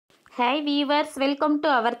Hi viewers, welcome to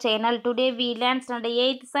our channel. Today we learn standard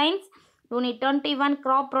 8th science unit 21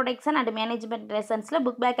 crop production and management lessons la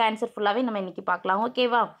book back answer fullave நம்ம இன்னைக்கு பார்க்கலாம்.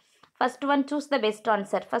 ஓகேவா? First one, choose the best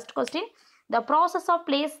answer. First question, the process of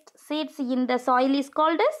placed seeds in the soil is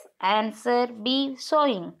called as answer B,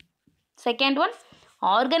 sowing. Second one,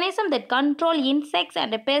 organism that control insects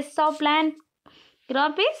and pests of plant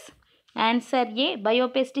crop is answer A,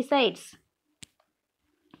 biopesticides.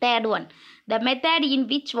 Third one, the method in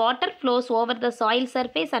which water flows over the soil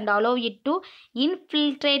surface and allow it to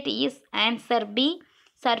infiltrate is answer B,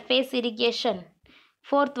 surface irrigation.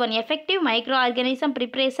 Fourth one, effective microorganism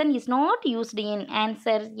preparation is not used in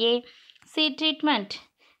answer A, seed treatment.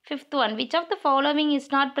 Fifth one, which of the following is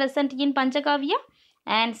not present in Panchakavya?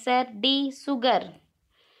 Answer D, sugar.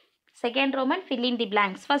 Second Roman, fill in the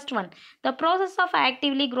blanks. First one, the process of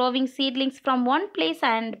actively growing seedlings from one place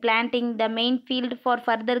and planting the main field for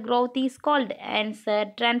further growth is called answer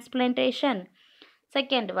transplantation.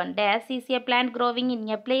 Second one, dash is a plant growing in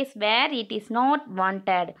a place where it is not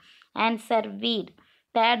wanted. Answer weed.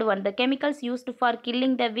 Third one, the chemicals used for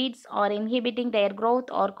killing the weeds or inhibiting their growth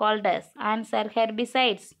are called as answer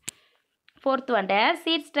herbicides. Fourth one, dash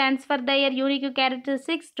seeds transfer their unique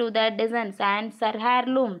characteristics to the descendants. Answer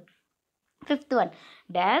heirloom. Fifth one,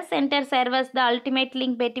 dash center serves the ultimate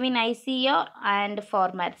link between ICR and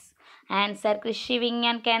farmers. Answer Krishi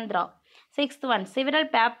Vigyan Kendra. Sixth one, several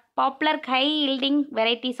popular high-yielding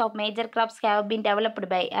varieties of major crops have been developed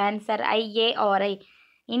by answer IARI,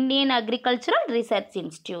 Indian Agricultural Research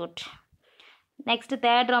Institute. Next,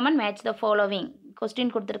 third Roman, match the following. Question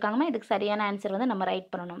கொடுத்திருக்காங்கமா, இதுக்கு சரியான answer வந்து நம்ம right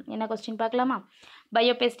பண்ணணும். என்ன question பார்க்கலாமா?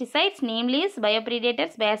 Biopesticides, namely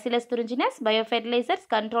biopredators, Bacillus thuringiensis, biofertilizers,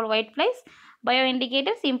 control whiteflies,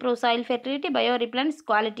 bioindicators, improve soil fertility, biorepellents,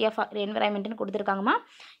 quality of environment னு கொடுத்திருக்காங்கமா.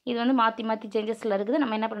 இது வந்து மாத்தி சேஞ்சஸ்ல இருக்குது.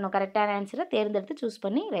 நம்ம என்ன பண்ணணும்? கரெக்டான ஆன்சரை தேர்ந்தெடுத்து சூஸ்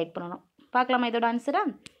பண்ணி ரைட் பண்ணணும். பார்க்கலாமா இதோட ஆன்சரா?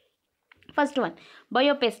 First one,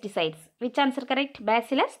 biopesticides. Which answer correct?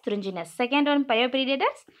 Bacillus thuringiensis. Second one,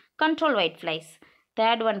 biopredators, control whiteflies.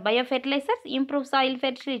 Third one, biofertilizers, improve soil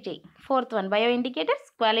fertility. Fourth one, bioindicators,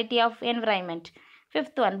 quality of environment.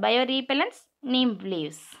 Fifth one, biorepellents, neem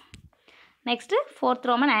leaves. Next, fourth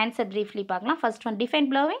Roman, answer briefly பார்க்கலாம். First one, define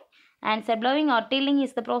blowing. Answer, blowing or tilling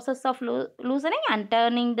is the process of loosening and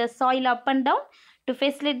turning the soil up and down to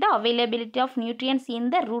facilitate the availability of nutrients in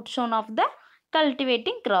the root zone of the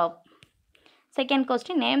cultivating crop. Second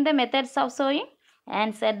question, name the methods of sowing.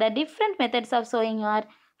 Answer, the different methods of sowing are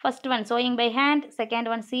first one, sowing by hand. Second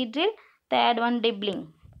one, seed drill. Third one, dibbling.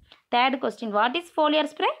 Third question, what is foliar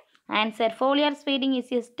spray? Answer, foliar feeding is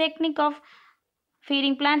a technique of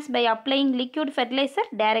feeding plants by applying liquid fertilizer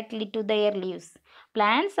directly to their leaves.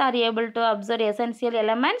 Plants are able to absorb essential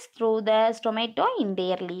elements through the stomata in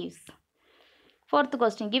their leaves. Fourth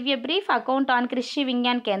question, give a brief account on Krishi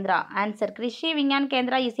Vigyan Kendra. Answer, Krishi Vigyan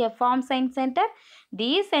Kendra is a farm science center.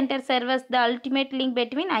 These centers serve as the ultimate link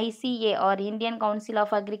between ICA or Indian Council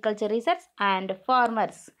of Agriculture Research and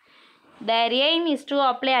farmers. Their aim is to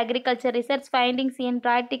apply agriculture research findings in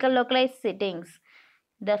practical localized settings.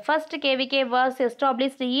 The first KVK was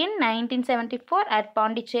established in 1974 at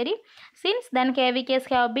Pondicherry. Since then, KVKs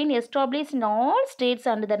have been established in all states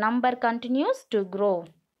and the number continues to grow.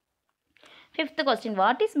 Fifth question,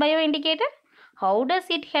 what is bioindicator? How does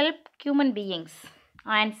it help human beings?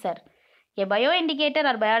 Answer, a bioindicator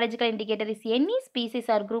or biological indicator is any species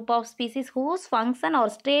or group of species whose function or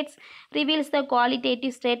states reveals the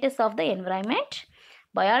qualitative status of the environment.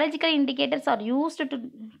 Biological indicators are used to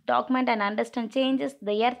document and understand changes in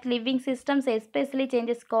the earth living systems, especially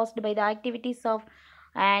changes caused by the activities of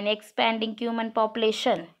an expanding human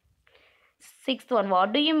population. Sixth one,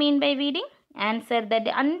 what do you mean by weeding? Answer, that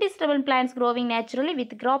undisturbed plants growing naturally with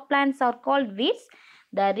crop plants are called weeds.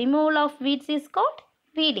 The removal of weeds is called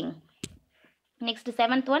weeding. Next,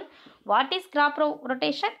 seventh one, what is crop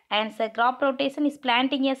rotation? Answer, crop rotation is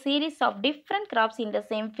planting a series of different crops in the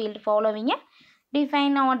same field following a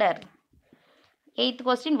defined order. Eighth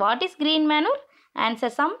question, what is green manure?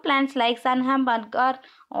 Answer, some plants like sunham burger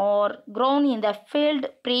are grown in the field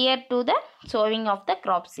prior to the sowing of the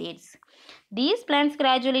crop seeds. These plants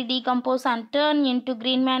gradually decompose and turn into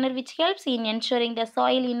green manure, which helps in ensuring the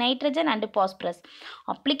soil is nitrogen and phosphorus.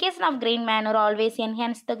 Application of green manure always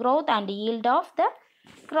enhances the growth and yield of the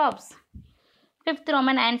crops. Fifth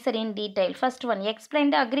Roman, answer in detail. First one, explain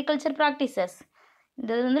the agriculture practices.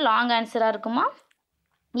 This is the long answer.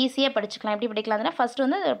 ஈஸியாக படிச்சுக்கலாம். எப்படி படிக்கலாம்னா first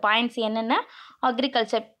வந்து points என்னென்ன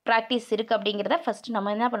agriculture practice இருக்குது அப்படிங்கிறத first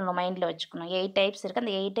நம்ம என்ன பண்ணணும், மைண்டில் வச்சுக்கணும். 8 டைப்ஸ் இருக்குது.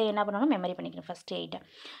 அந்த 8 என்ன பண்ணணும், மெமரி பண்ணிக்கணும். ஃபஸ்ட்டு 8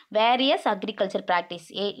 வேரியஸ் அக்ரிகல்ச்சர் ப்ராக்டிஸ்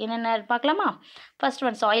என்னென்ன பார்க்கலாமா? First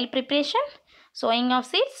one, soil preparation, sowing of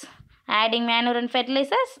seeds, adding manure and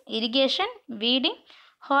fertilizers, irrigation, weeding,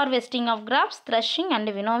 harvesting of grubs, threshing and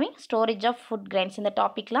winnowing, storage of food grains. இந்த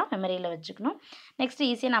டாபிக்லாம் மெமரியில் வச்சுக்கணும். நெக்ஸ்ட்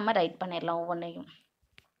ஈஸியாக நம்ம ரைட் பண்ணிடலாம் ஒவ்வொன்றையும்.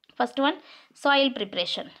 First one, soil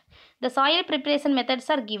preparation. The soil preparation methods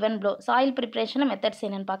are given below. Soil preparation methods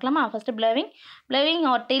என்னன்னு பார்க்கலாமா? First, blowing. Blowing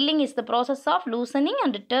or tilling is the process of loosening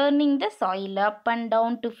and turning the soil up and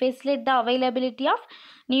down to facilitate the availability of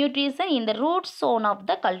nutrition in the root zone of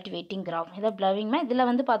the cultivating ground. இதை blowing. இதில்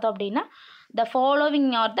வந்து பார்த்தோம் அப்படின்னா the following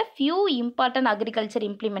are the few important agriculture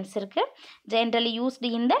implements இருக்கு generally used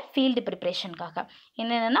in the field preparation காக.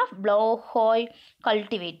 என்னென்னா blow, hoe,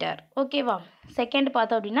 cultivator. ஓகேவா? Second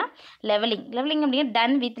பார்த்தோம் அப்படின்னா leveling. Leveling அப்படின்னா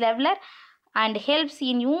done with leveler and helps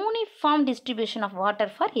in uniform distribution of water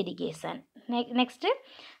for irrigation. Next,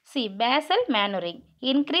 see, basal manuring.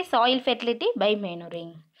 Increase soil fertility by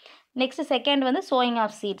manuring. Next, second வந்து sowing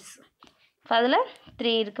of seeds. அதில்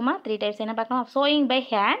 3 இருக்குமா? 3 types என்ன பார்க்கலாம்? Sowing by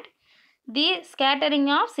hand. The scattering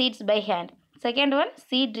of seeds by hand. Second one,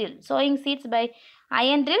 seed drill. Sowing seeds by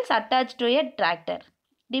iron drills attached to a tractor.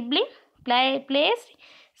 Dibbling, place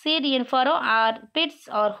seed in furrow or pits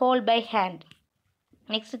or hole by hand.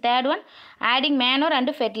 Next, third one, adding manure and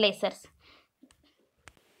fertilizers.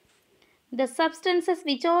 The substances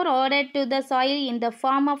which are added to the soil in the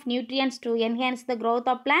form of nutrients to enhance the growth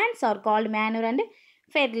of plants are called manure and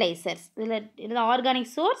fertilizers. The organic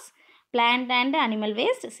source, plant and animal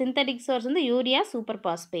waste. Synthetic source in the urea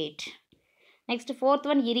superphosphate. Next, fourth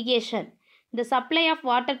one, irrigation. The supply of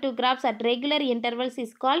water to crops at regular intervals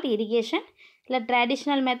is called irrigation. The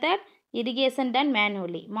traditional method, irrigation done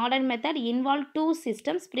manually. Modern method involve 2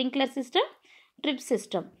 systems, sprinkler system, drip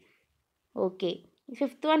system. Okay.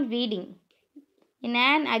 Fifth one, weeding. In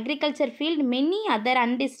an agriculture field, many other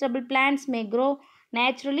undisturbed plants may grow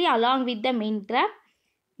naturally along with the main crop.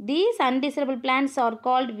 These undisturbed plants are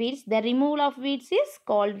called weeds. The removal of weeds is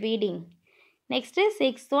called weeding. Next is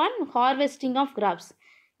sixth one, harvesting of crops.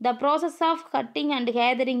 The process of cutting and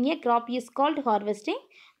gathering a crop is called harvesting.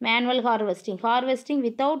 Manual harvesting. Harvesting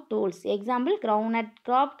without tools. Example, groundnut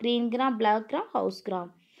crop, green gram, black gram, horse gram.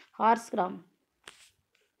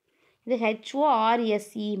 இது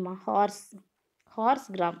HORSE horse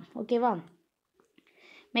gram. ஓகேவா?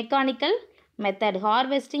 Mechanical method.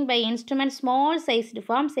 Harvesting by instrument, small sized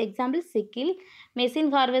farms. Example, sickle. Machine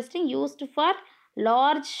harvesting used for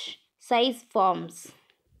large size farms.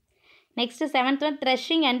 Next, seventh one,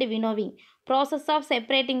 threshing and winnowing. Process of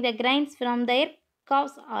separating the grains from their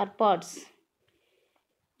cobs or pods.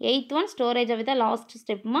 Eighth one, storage of the last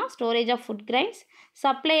step, storage of food grains.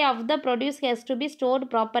 Supply of the produce has to be stored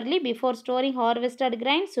properly. Before storing harvested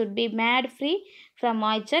grains should be made free from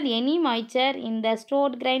moisture. Any moisture in the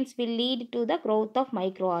stored grains will lead to the growth of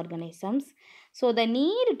microorganisms. So the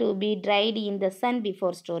need to be dried in the sun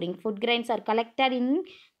before storing. Food grains are collected in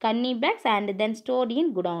canny bags and then stored in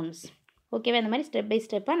godowns. Okay, இந்த மாதிரி step by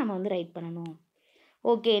step நம்ம வந்து write பண்ணணும்.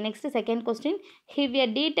 Okay, next second question. Give a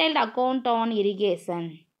detailed account on irrigation.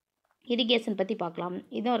 Irrigation பற்றி பார்க்கலாம்.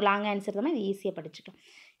 இது ஒரு long answer தான், இது ஈஸியாக படிச்சுக்கலாம்.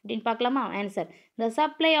 இப்படின்னு பார்க்கலாமா? Answer. The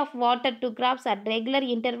supply of water to crops at regular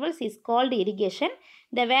intervals is called irrigation.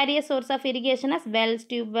 The various sources of irrigation as wells,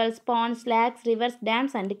 tube wells, ponds, lakes, rivers,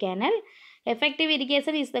 dams and canal. Effective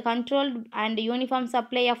irrigation is the controlled and uniform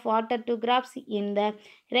supply of water to crops in the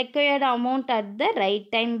required amount at the right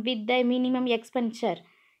time with the minimum expenditure.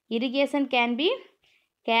 Irrigation can be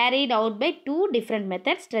carried out by 2 different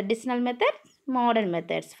methods, traditional methods, modern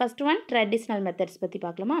methods. First one, traditional methods பற்றி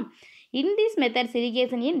பார்க்கலாமா? In these methods,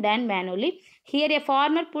 irrigation is done manually. Here a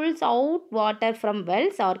farmer pulls out water from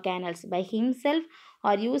wells or canals by himself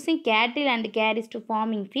or using cattle and carries to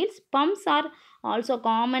farming fields. Pumps are also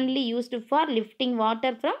commonly used for lifting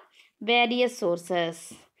water from various sources.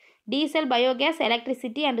 Diesel, biogas,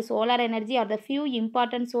 electricity and solar energy are the few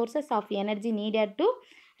important sources of energy needed to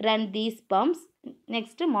run these pumps.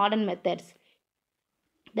 Next, modern methods.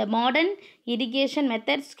 The modern irrigation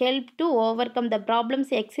methods help to overcome the problems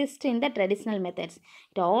exist in the traditional methods.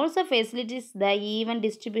 It also facilitates the even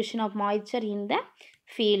distribution of moisture in the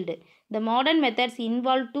field. The modern methods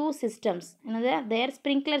involve 2 systems. Their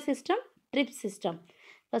sprinkler system, drip system.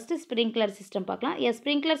 First, sprinkler system பார்க்கலாம். A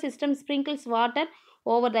sprinkler system sprinkles water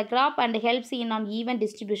over the crop and helps in an even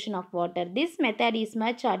distribution of water. This method is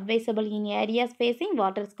much advisable in areas facing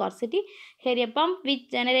water scarcity. Here a pump which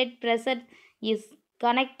generates pressure is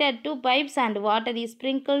connected to pipes and water is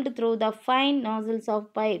sprinkled through the fine nozzles of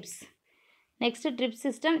pipes. Next, drip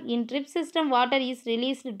system. In drip system, water is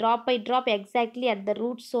released drop by drop exactly at the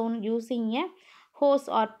root zone using a hose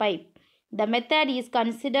or pipe. The method is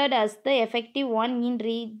considered as the effective one in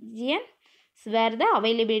regions where the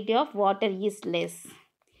availability of water is less.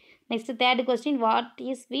 Next, third question, what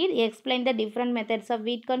is weed? Explain the different methods of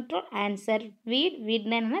weed control. Answer, weed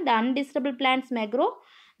the undisturbed plants may grow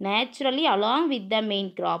naturally along with the main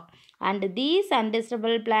crop, and these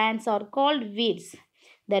undisturbed plants are called weeds.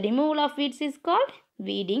 The removal of weeds is called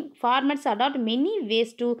weeding. Farmers adopt many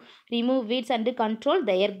ways to remove weeds and control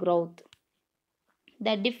their growth.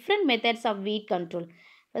 The different methods of weed control.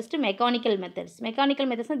 First, mechanical methods. Mechanical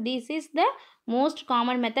methods, this is the most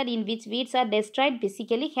common method in which weeds are destroyed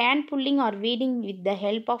physically. Hand pulling or weeding with the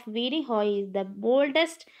help of weeding hoe is the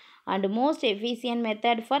boldest and most efficient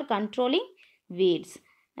method for controlling weeds.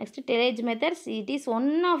 Next, tillage methods. It is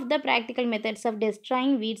one of the practical methods of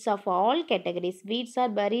destroying weeds of all categories. Weeds are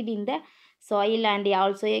buried in the soil and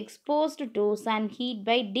also exposed to sun heat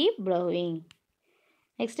by deep plowing.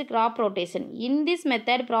 Next, crop rotation. In this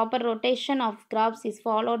method, proper rotation of crops is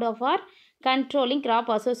followed for controlling crop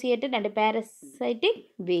associated and parasitic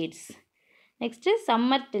weeds. Next is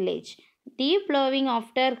summer tillage. Deep plowing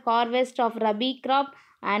after harvest of rabi crop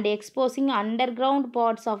and exposing underground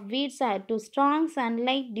pods of weeds to strong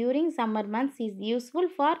sunlight during summer months is useful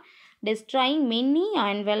for destroying many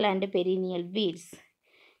annual and perennial weeds.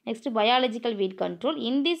 Next, biological weed control.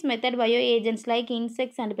 In this method, bioagents like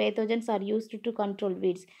insects and pathogens are used to control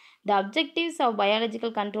weeds. The objectives of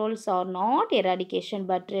biological controls are not eradication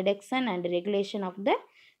but reduction and regulation of the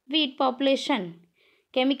weed population.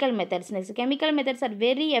 Chemical methods. Next, chemical methods are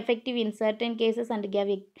very effective in certain cases and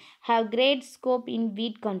have great scope in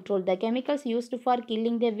weed control. The chemicals used for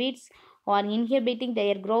killing the weeds or inhibiting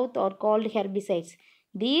their growth are called herbicides.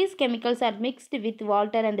 These chemicals are mixed with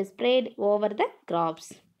water and sprayed over the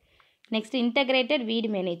crops. Next, integrated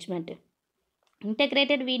weed management.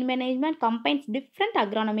 Integrated weed management combines different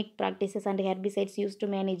agronomic practices and herbicides used to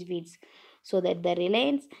manage weeds so that the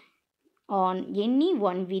reliance on any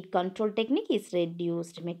one weed control technique is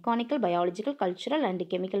reduced. Mechanical, biological, cultural and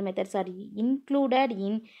chemical methods are included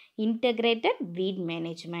in integrated weed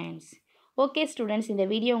management. Okay students, இந்த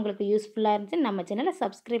video உங்களுக்கு யூஸ்ஃபுல்லாக இருந்துச்சு. நம்ம சேனலை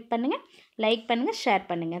subscribe பண்ணுங்கள், like பண்ணுங்கள், share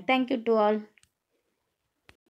பண்ணுங்கள். Thank you to all.